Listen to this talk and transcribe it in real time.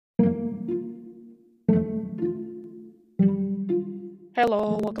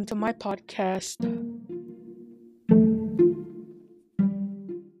Hello, welcome to my podcast.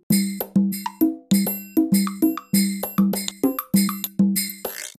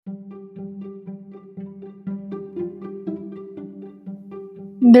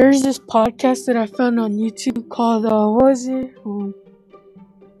 There's this podcast that I found on YouTube called, what was it?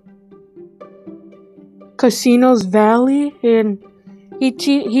 Casinos Valley, and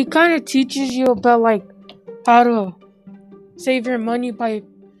he kind of teaches you about like how to save your money by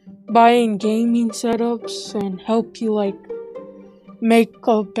buying gaming setups and help you like make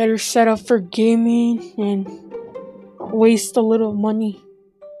a better setup for gaming and waste a little money.